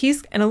 So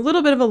he's in a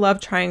little bit of a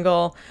love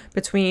triangle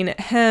between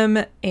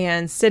him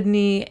and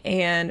Sydney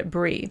and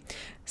Bree.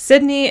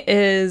 Sydney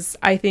is,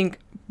 I think,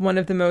 one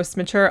of the most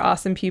mature,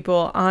 awesome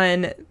people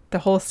on the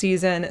whole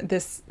season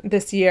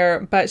this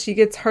year, but she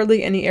gets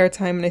hardly any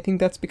airtime, and I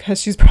think that's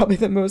because she's probably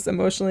the most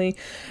emotionally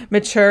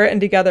mature and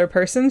together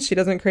person. She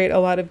doesn't create a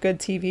lot of good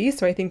TV,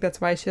 so I think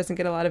that's why she doesn't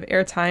get a lot of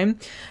airtime.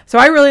 So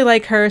I really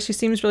like her. She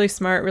seems really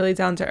smart, really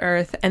down to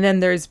earth. And then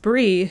there's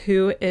Bree,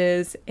 who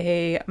is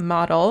a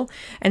model,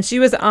 and she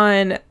was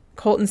on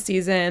Colton's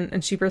season,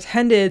 and she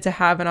pretended to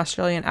have an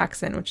Australian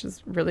accent, which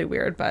is really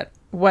weird, but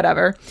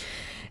whatever.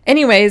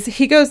 Anyways,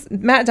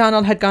 Matt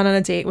Donald had gone on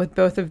a date with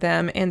both of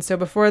them. And so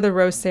before the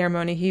rose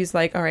ceremony, he's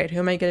like, all right, who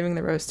am I giving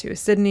the rose to?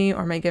 Sydney,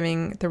 or am I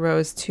giving the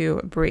rose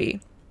to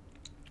Bree?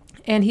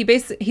 And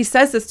he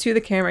says this to the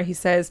camera. He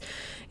says,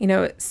 you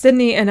know,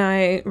 Sydney and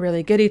I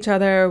really get each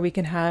other. We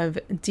can have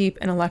deep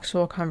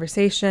intellectual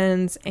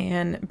conversations.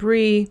 And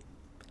Bree,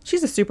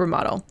 she's a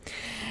supermodel.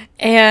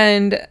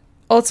 And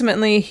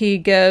ultimately, he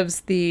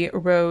gives the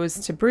rose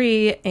to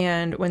Bree,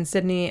 and when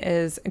Sydney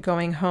is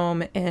going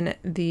home in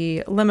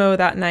the limo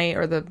that night,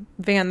 or the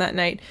van that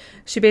night,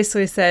 she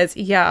basically says,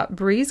 yeah,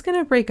 Bree's going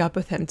to break up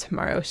with him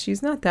tomorrow.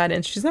 She's not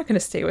going to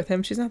stay with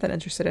him. She's not that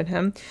interested in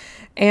him.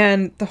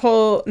 And the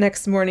whole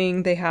next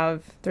morning,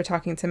 they're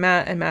talking to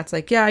Matt, and Matt's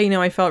like, yeah, you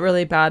know, I felt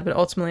really bad, but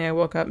ultimately I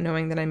woke up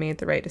knowing that I made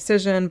the right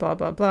decision, blah,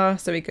 blah, blah.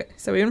 So we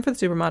went for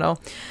the supermodel.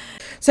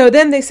 So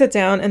then they sit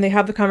down and they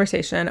have the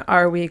conversation.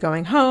 Are we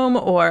going home,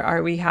 or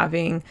are we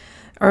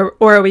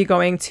are we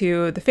going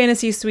to the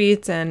fantasy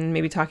suites and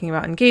maybe talking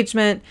about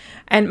engagement?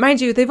 And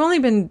mind you, they've only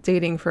been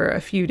dating for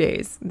a few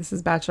days. This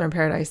is Bachelor in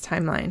Paradise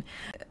timeline.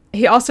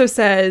 He also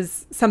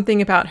says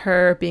something about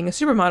her being a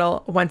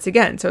supermodel once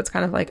again. So it's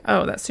kind of like,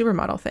 oh, that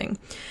supermodel thing.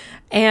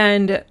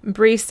 And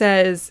Bree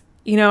says,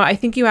 you know, I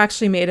think you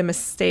actually made a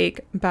mistake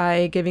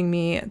by giving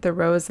me the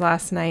rose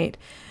last night.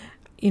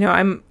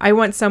 I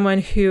want someone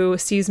who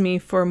sees me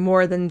for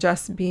more than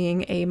just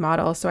being a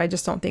model. So I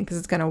just don't think this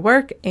is going to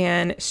work.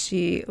 And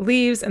she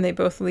leaves, and they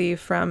both leave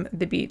from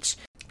the beach.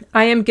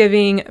 I am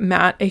giving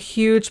Matt a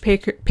huge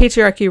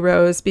patriarchy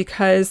rose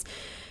because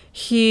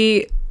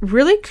he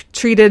really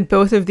treated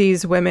both of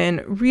these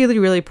women really,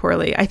 really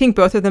poorly. I think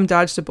both of them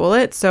dodged a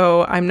bullet.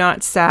 So I'm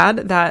not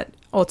sad that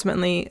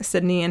ultimately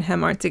Sydney and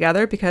him aren't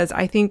together, because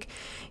I think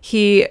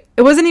it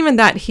wasn't even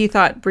that he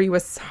thought Brie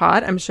was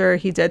hot. I'm sure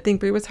he did think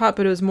Brie was hot,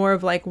 but it was more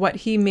of like what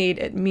he made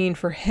it mean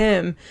for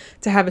him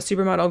to have a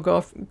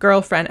supermodel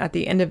girlfriend at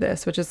the end of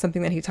this, which is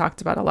something that he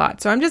talked about a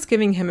lot. So I'm just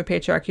giving him a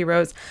patriarchy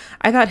rose.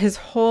 I thought his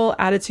whole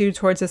attitude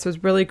towards this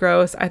was really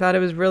gross. I thought it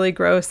was really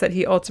gross that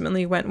he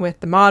ultimately went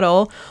with the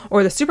model,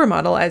 or the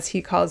supermodel as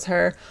he calls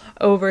her,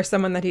 over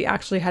someone that he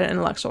actually had an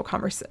intellectual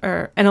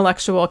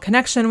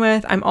connection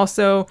with. I'm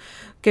also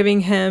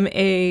giving him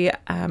a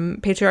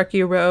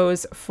patriarchy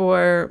rose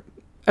for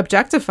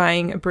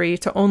objectifying Brie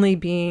to only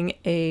being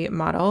a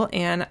model.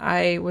 And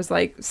I was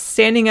like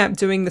standing up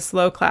doing the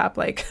slow clap,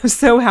 like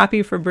so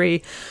happy for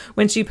Brie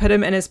when she put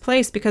him in his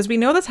place, because we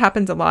know this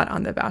happens a lot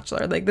on The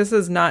Bachelor. Like, this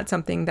is not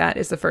something that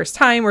is the first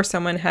time where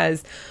someone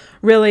has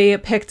really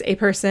picked a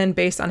person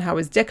based on how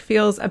his dick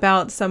feels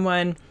about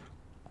someone.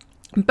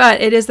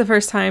 But it is the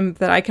first time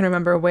that I can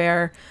remember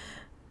where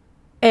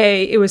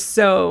A, it was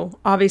so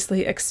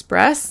obviously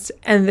expressed,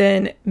 and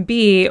then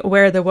B,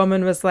 where the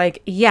woman was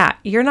like, yeah,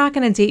 you're not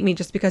going to date me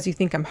just because you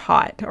think I'm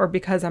hot or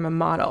because I'm a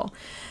model.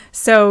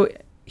 So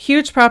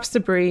huge props to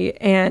Brie,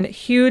 and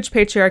huge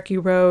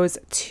patriarchy rose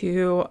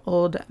to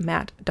old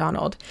Matt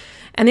Donald.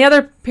 And the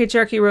other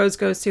patriarchy rose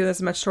goes to,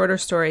 this much shorter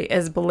story,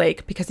 is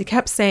Blake, because he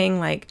kept saying,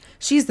 like,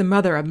 she's the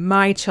mother of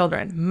my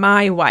children,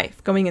 my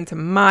wife, going into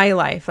my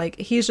life. Like,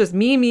 he's just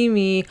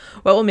me,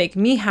 what will make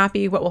me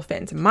happy, what will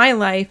fit into my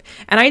life.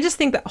 And I just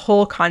think that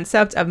whole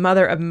concept of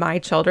mother of my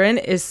children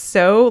is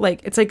so,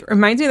 like, it's like,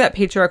 reminds me of that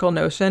patriarchal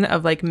notion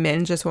of like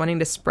men just wanting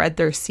to spread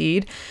their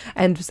seed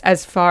and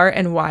as far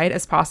and wide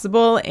as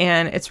possible.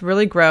 And it's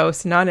really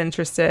gross, not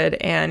interested.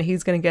 And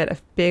he's going to get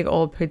a big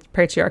old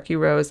patriarchy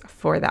rose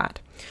for that.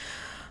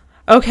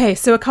 Okay,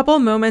 so a couple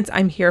of moments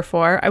I'm here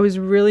for. I was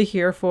really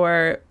here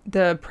for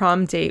the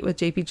prom date with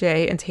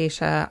JPJ and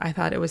Tayshia. I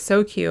thought it was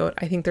so cute.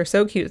 I think they're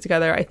so cute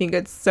together. I think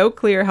it's so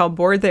clear how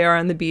bored they are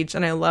on the beach,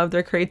 and I love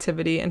their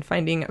creativity and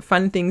finding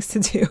fun things to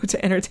do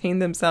to entertain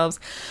themselves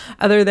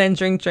other than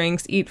drink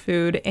drinks, eat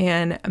food,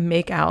 and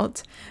make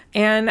out.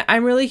 And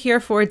I'm really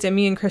here for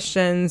Demi and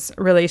Christian's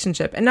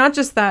relationship. And not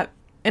just that,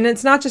 and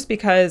it's not just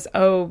because,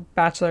 oh,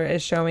 Bachelor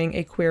is showing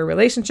a queer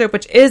relationship,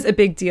 which is a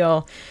big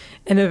deal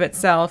in of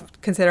itself,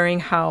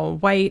 considering how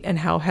white and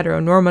how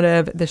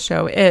heteronormative the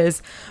show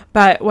is.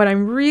 But what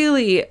I'm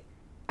really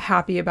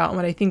happy about, and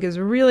what I think is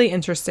really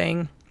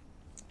interesting,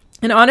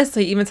 and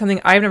honestly, even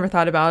something I've never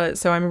thought about it,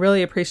 so I'm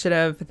really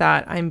appreciative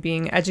that I'm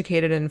being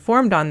educated and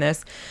informed on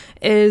this,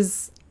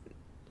 is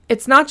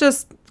it's not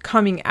just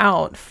coming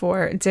out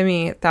for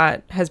Demi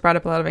that has brought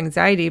up a lot of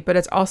anxiety, but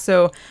it's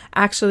also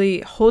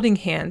actually holding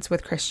hands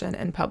with Christian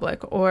in public,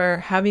 or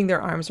having their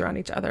arms around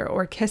each other,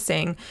 or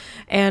kissing,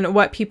 and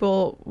what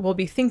people will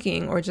be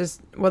thinking, or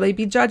just will they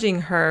be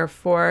judging her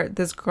for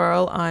this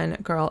girl on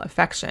girl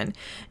affection.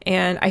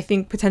 And I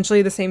think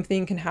potentially the same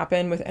thing can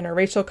happen with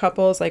interracial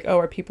couples, like, oh,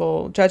 are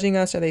people judging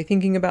us? Are they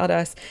thinking about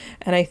us?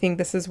 And I think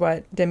this is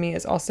what Demi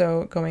is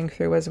also going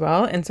through as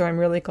well. And so I'm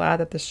really glad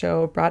that the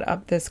show brought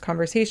up this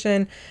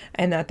conversation,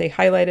 and that they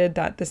highlighted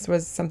that this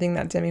was something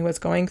that Demi was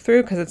going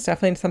through, because it's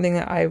definitely something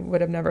that I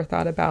would have never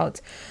thought about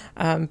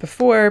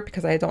before,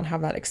 because I don't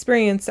have that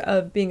experience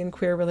of being in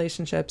queer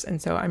relationships. And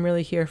so I'm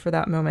really here for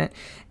that moment,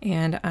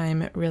 and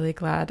I'm really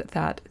glad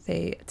that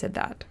they did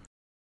that.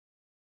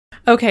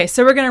 Okay,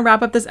 so we're going to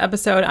wrap up this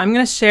episode. I'm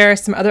going to share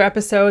some other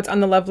episodes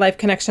on the Love Life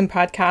Connection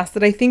podcast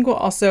that I think will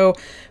also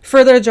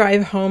further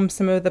drive home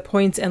some of the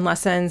points and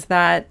lessons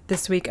that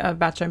this week of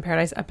Bachelor in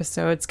Paradise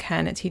episodes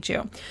can teach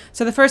you.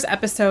 So the first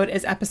episode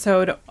is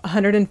episode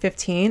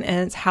 115, and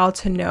it's how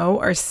to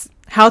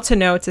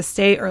know to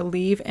stay or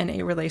leave in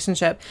a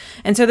relationship.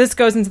 And so this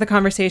goes into the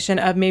conversation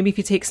of maybe if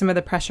you take some of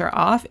the pressure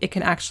off, it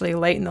can actually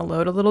lighten the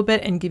load a little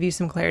bit and give you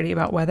some clarity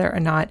about whether or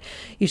not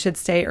you should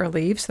stay or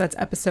leave. So that's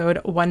episode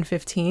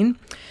 115.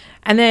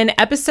 And then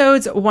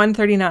episodes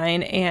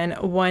 139 and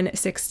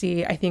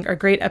 160, I think, are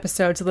great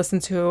episodes to listen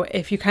to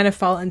if you kind of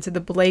fall into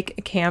the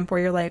Blake camp, where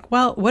you're like,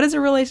 well, what is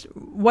a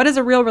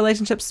real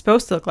relationship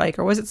supposed to look like?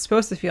 Or what is it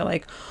supposed to feel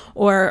like?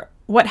 Or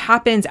what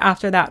happens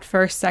after that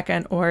first,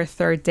 second, or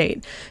third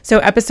date? So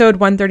episode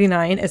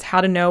 139 is how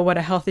to know what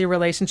a healthy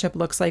relationship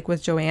looks like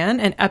with Joanne.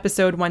 And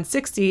episode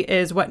 160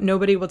 is what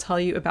nobody will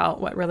tell you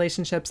about what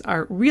relationships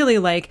are really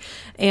like.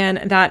 And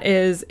that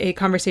is a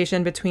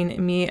conversation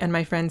between me and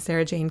my friend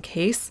Sarah Jane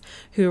Case,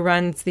 who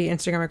runs the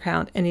Instagram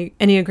account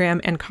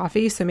Enneagram and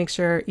Coffee. So make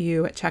sure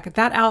you check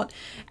that out.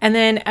 And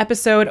then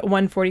episode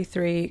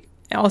 143,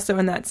 also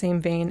in that same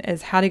vein,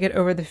 is how to get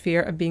over the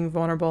fear of being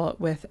vulnerable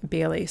with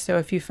Bailey. So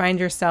if you find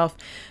yourself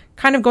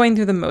kind of going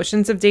through the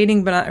motions of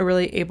dating, but not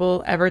really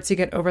able ever to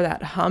get over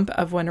that hump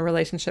of when a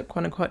relationship,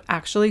 quote unquote,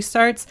 actually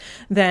starts,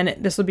 then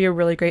this will be a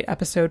really great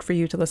episode for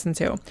you to listen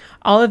to.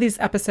 All of these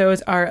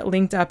episodes are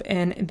linked up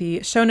in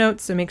the show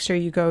notes, so make sure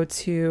you go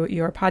to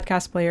your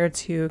podcast player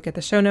to get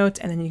the show notes,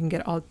 and then you can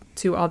get all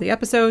the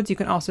episodes. You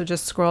can also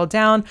just scroll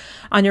down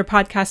on your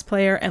podcast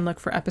player and look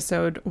for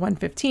episode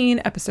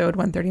 115, episode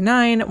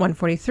 139,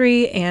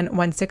 143, and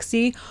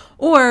 160.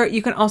 Or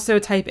you can also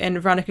type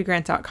in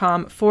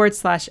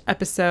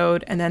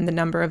veronicagrant.com/episode and then the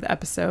number of the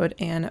episode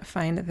and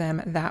find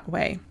them that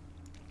way.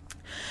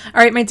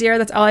 All right, my dear,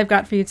 that's all I've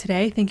got for you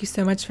today. Thank you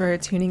so much for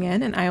tuning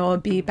in, and I will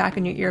be back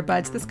in your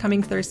earbuds this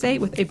coming Thursday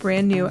with a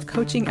brand new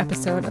coaching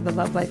episode of the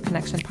Love Life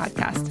Connection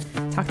podcast.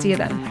 Talk to you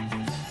then.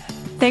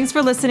 Thanks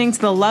for listening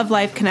to the Love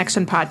Life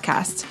Connection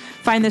podcast.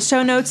 Find the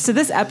show notes to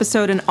this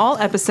episode and all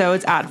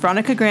episodes at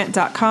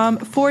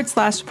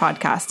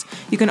veronicagrant.com/podcast.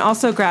 You can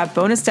also grab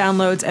bonus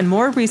downloads and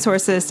more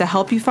resources to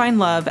help you find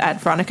love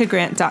at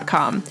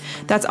veronicagrant.com.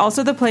 That's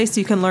also the place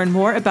you can learn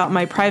more about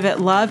my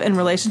private love and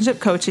relationship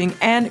coaching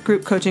and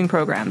group coaching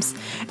programs.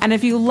 And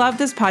if you love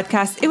this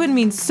podcast, it would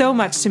mean so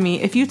much to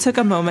me if you took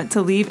a moment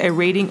to leave a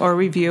rating or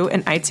review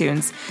in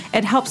iTunes.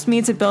 It helps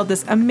me to build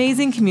this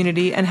amazing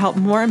community and help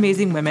more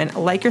amazing women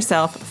like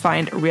yourself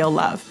find real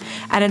love.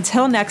 And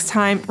until next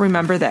time,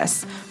 remember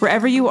this: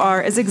 wherever you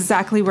are is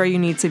exactly where you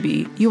need to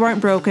be. You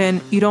aren't broken.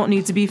 You don't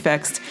need to be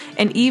fixed.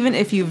 And even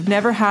if you've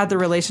never had the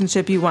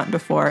relationship you want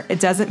before, it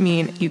doesn't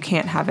mean you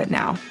can't have it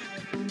now.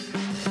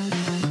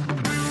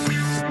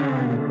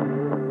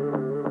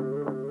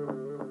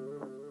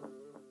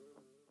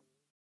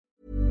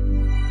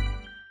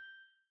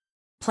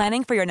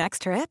 Planning for your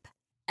next trip?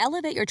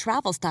 Elevate your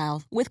travel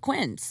style with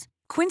Quince.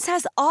 Quince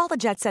has all the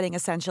jet-setting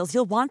essentials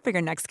you'll want for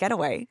your next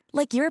getaway,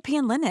 like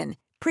European linen,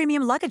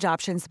 premium luggage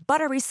options,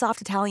 buttery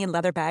soft Italian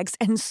leather bags,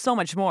 and so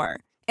much more.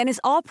 And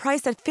is all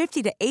priced at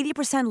 50 to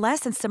 80%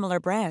 less than similar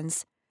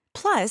brands.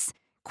 Plus,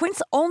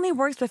 Quince only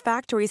works with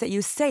factories that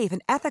use safe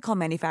and ethical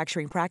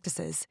manufacturing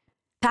practices.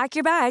 Pack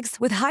your bags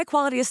with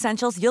high-quality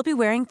essentials you'll be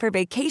wearing for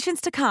vacations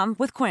to come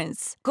with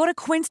Quince. Go to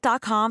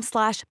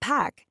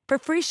quince.com/pack for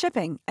free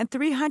shipping and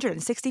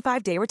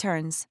 365-day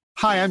returns.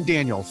 Hi, I'm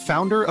Daniel,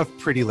 founder of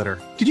Pretty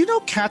Litter. Did you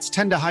know cats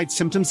tend to hide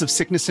symptoms of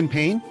sickness and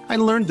pain? I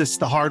learned this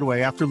the hard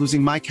way after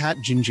losing my cat,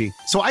 Gingy.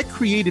 So I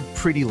created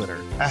Pretty Litter,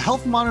 a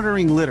health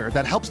monitoring litter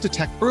that helps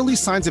detect early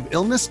signs of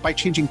illness by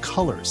changing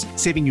colors,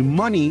 saving you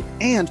money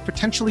and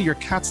potentially your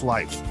cat's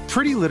life.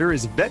 Pretty Litter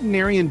is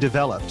veterinarian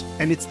developed,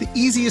 and it's the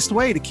easiest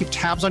way to keep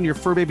tabs on your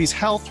fur baby's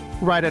health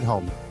right at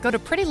home. Go to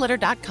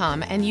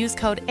prettylitter.com and use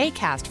code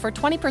ACAST for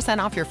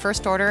 20% off your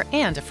first order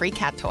and a free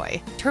cat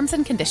toy. Terms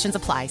and conditions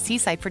apply. See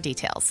site for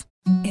details.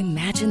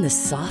 Imagine the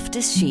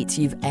softest sheets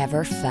you've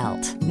ever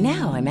felt.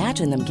 Now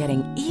imagine them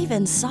getting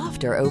even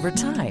softer over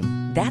time.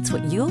 That's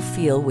what you'll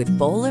feel with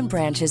Boll &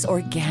 Branch's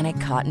organic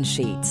cotton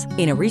sheets.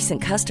 In a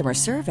recent customer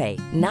survey,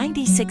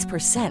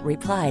 96%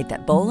 replied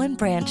that Boll &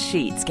 Branch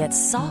sheets get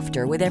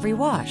softer with every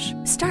wash.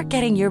 Start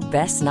getting your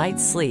best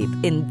night's sleep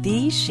in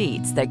these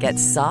sheets that get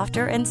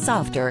softer and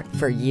softer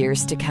for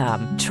years to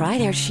come. Try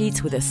their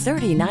sheets with a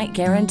 30-night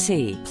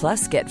guarantee.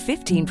 Plus, get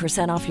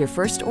 15% off your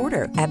first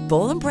order at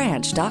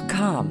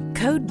bollandbranch.com.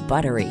 Code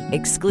BUTTERY.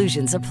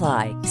 Exclusions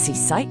apply. See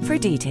site for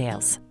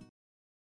details.